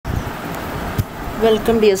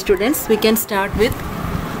Welcome dear students. We can start with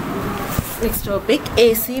next topic,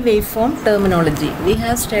 AC waveform terminology. We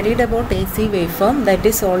have studied about AC waveform, that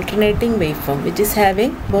is alternating waveform, which is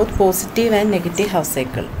having both positive and negative half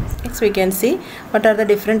cycle. Next we can see what are the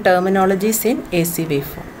different terminologies in AC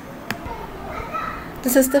waveform.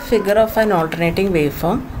 This is the figure of an alternating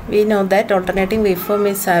waveform. We know that alternating waveform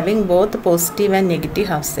is having both positive and negative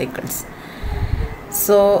half cycles.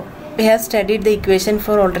 So we have studied the equation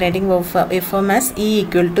for alternating waveform as E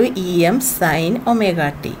equal to Em sin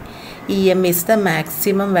omega t. Em is the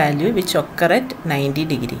maximum value which occur at 90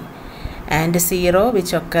 degree and 0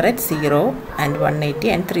 which occur at 0 and 180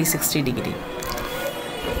 and 360 degree.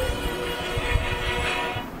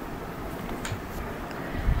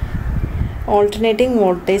 Alternating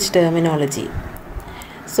voltage terminology.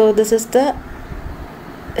 So this is the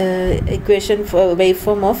equation for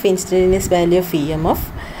waveform of instantaneous value of Em of.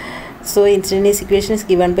 So instantaneous equation is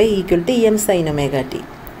given by E equal to Em sin omega t.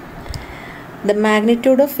 The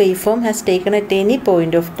magnitude of waveform has taken at any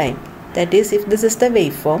point of time. That is, if this is the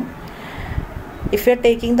waveform, if you are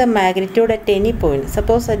taking the magnitude at any point,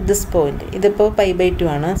 suppose at this point, this is pi by 2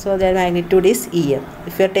 ആണ്, so the magnitude is Em.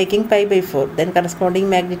 If you are taking pi by 4, then corresponding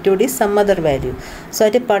magnitude is some other value. So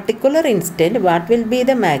at a particular instant, what will be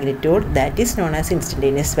the magnitude? That is known as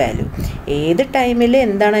instantaneous value. ഏത് ടൈമിൽ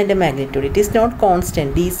എന്താണ് അതിൻ്റെ magnitude? It is not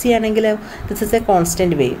constant. DC ആണെങ്കിൽ this is a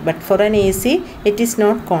constant wave, but for an AC, it is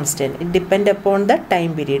not constant. It depends upon the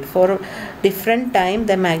time period. For different time,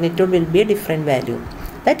 the magnitude will be a different value.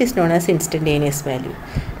 That is known as instantaneous value.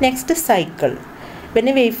 Next, cycle. When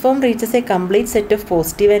a waveform reaches a complete set of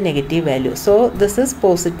positive and negative value. So this is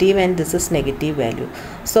positive and this is negative value.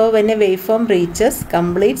 So when a waveform reaches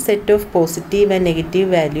complete set of positive and negative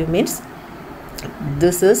value means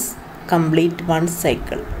this is complete one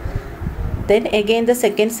cycle. Then again the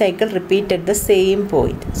second cycle repeat at the same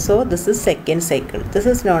point. So this is second cycle. This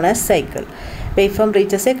is known as cycle. Waveform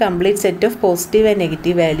reaches a complete set of positive and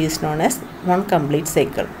negative values known as one complete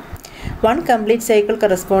cycle. One complete cycle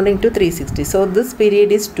corresponding to 360. So this period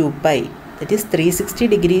is 2 pi. That is 360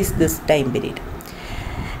 degrees this time period.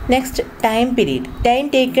 Next, time period. Time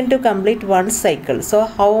taken to complete one cycle. So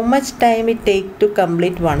how much time it take to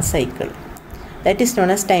complete one cycle? That is known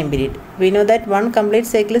as time period. We know that one complete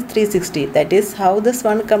cycle is 360. That is how this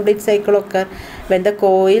one complete cycle occur. When the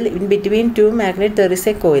coil in between two magnets there is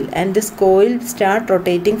a coil and this coil start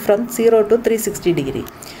rotating from 0 to 360 degree.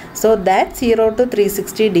 So that 0 to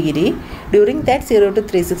 360 degree, during that 0 to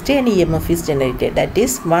 360 an EMF is generated. That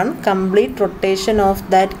is one complete rotation of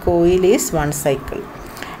that coil is one cycle.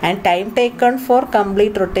 And time taken for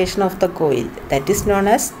complete rotation of the coil, that is known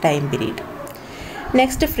as time period.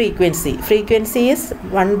 Next, frequency. Frequency is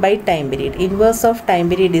 1 by time period. Inverse of time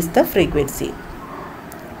period is the frequency.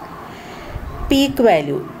 Peak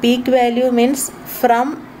value. Peak value means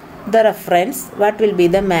from the reference, what will be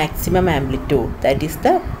the maximum amplitude? That is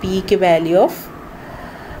the peak value of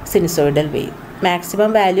sinusoidal wave.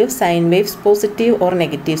 Maximum value of sine waves, positive or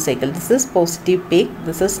negative cycle. This is positive peak.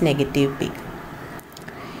 This is negative peak.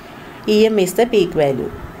 Em is the peak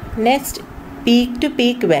value. Next, peak to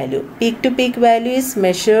peak value. Peak to peak value is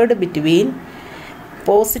measured between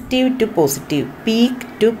positive to positive, peak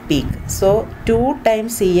to peak. So 2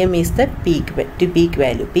 times Em is the peak to peak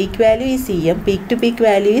value. Peak value is Em, peak to peak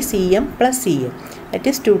value is Em plus Em. That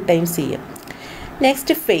is 2 times Em.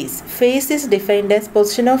 Next, phase. Phase is defined as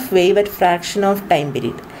position of wave at fraction of time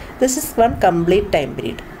period. This is one complete time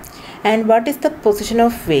period. And what is the position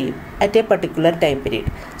of wave at a particular time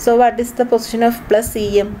period? So what is the position of plus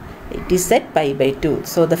Em? It is at pi by 2.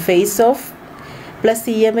 So the phase of plus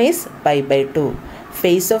Em is pi by 2.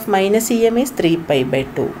 Phase of minus Em is 3 pi by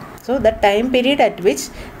 2. So the time period at which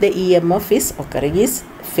the EMF is occurring is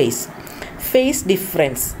phase. Phase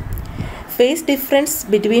difference. Phase difference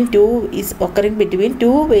between two is occurring between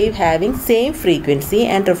two waves having same frequency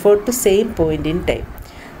and referred to same point in time.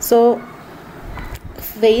 So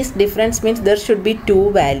phase difference means there should be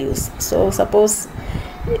two values. So suppose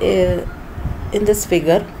in this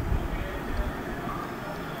figure,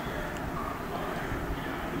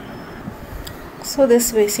 so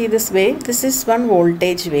this way, see this wave, this is one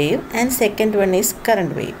voltage wave and second one is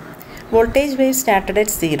current wave. Voltage wave started at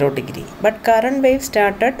 0 degree, but current wave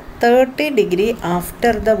started 30 degree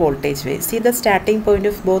after the voltage wave. See the starting point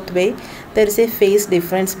of both wave, there is a phase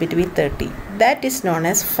difference between 30. That is known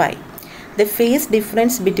as phi. The phase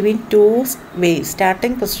difference between two waves,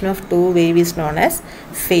 starting position of two wave is known as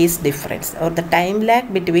phase difference, or the time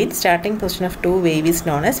lag between starting position of two wave is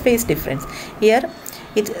known as phase difference. Here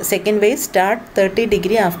its second wave start 30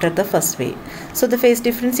 degree after the first wave. So the phase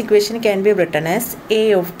difference equation can be written as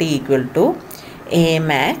A of t equal to A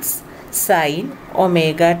max sine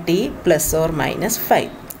omega t plus or minus phi.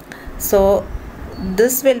 So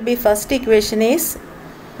this will be, first equation is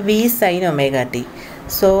v sine omega t.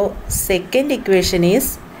 So second equation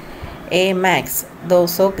is a max,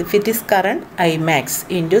 so if it is current, I max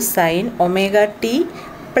into sine omega t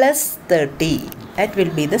plus 30. That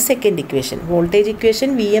will be the second equation. Voltage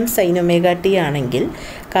equation Vm sin omega t ആണെങ്കിൽ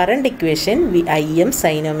current equation Im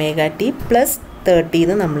sin omega t plus 30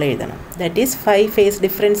 എന്ന് നമ്മൾ എഴുതണം. That is 5 phase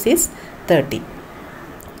difference is 30.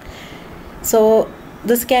 So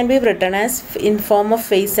this can be written as in form of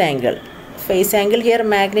phase angle. Phase angle here,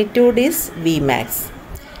 magnitude is V max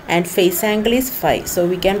and phase angle is phi. So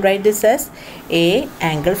we can write this as A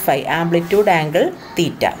angle phi, amplitude angle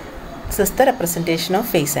theta. This is the representation of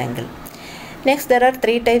phase angle. Next, there are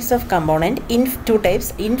three types of component. Two types,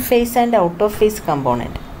 in phase and out of phase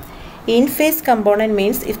component. In phase component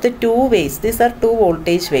means if the two waves, these are two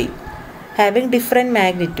voltage wave having different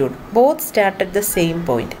magnitude, both start at the same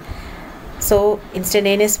point. So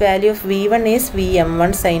instantaneous value of V1 is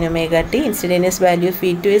Vm1 sin omega t, instantaneous value of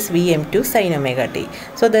V2 is Vm2 sin omega t.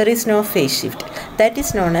 So there is no phase shift. That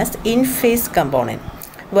is known as in phase component,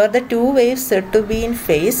 where the two waves said to be in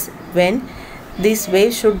phase when this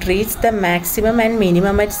wave should reach the maximum and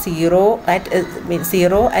minimum at zero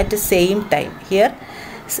at the same time. Here,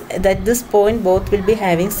 at this point both will be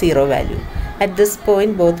having zero value. At this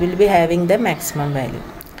point both will be having the maximum value.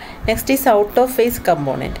 Next is out of phase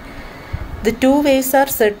component. The two waves are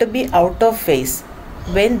said to be out of phase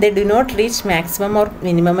when they do not reach maximum or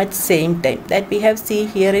minimum at same time. That we have seen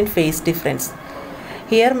here in phase difference.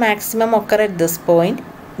 Here maximum occur at this point,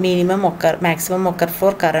 maximum occur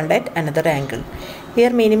for current at another angle.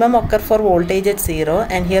 Here minimum occur for voltage at 0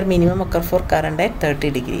 and here minimum occur for current at 30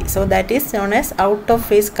 degree. So that is known as out of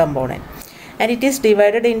phase component. And it is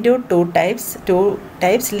divided into two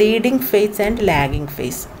types, leading phase and lagging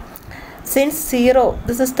phase. Since 0,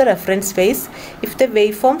 this is the reference phase, if the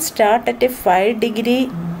waveform start at a 5 degree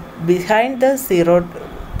behind the 0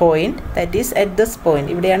 point, that is at this point,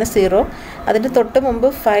 ഇവിടെയാണ് 0, അതിൻ്റെ തൊട്ട് മുമ്പ്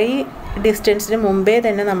 5 ഡിസ്റ്റൻസിന് മുമ്പേ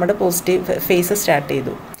തന്നെ നമ്മുടെ positive face start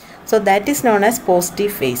ചെയ്തു. So that is known as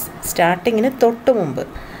positive phase, startingന് തൊട്ട് മുമ്പ്.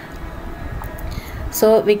 So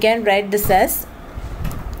we can write this as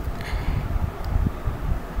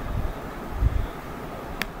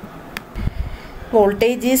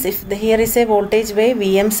voltage is, if here is a voltage wave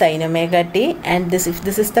Vm sin omega t, and this, if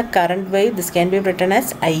this is the current wave, this can be written as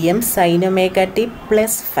Im sin omega t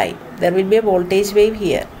plus phi. There will be a voltage wave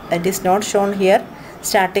here that is not shown here,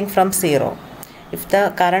 starting from 0. If the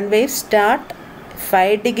current wave start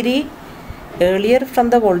 5 degree earlier from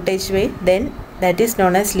the voltage wave, then that is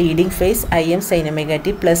known as leading phase Im sin omega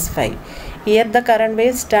t plus phi. Here the current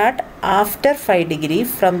wave start after 5 degree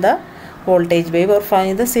from the voltage wave or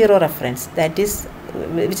from the 0 reference, that is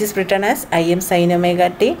which is written as Im sin omega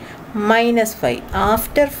t minus phi.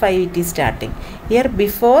 After 5 it is starting. Here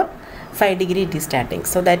before 5 degree it is starting.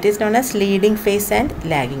 So that is known as leading phase and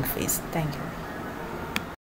lagging phase. Thank you.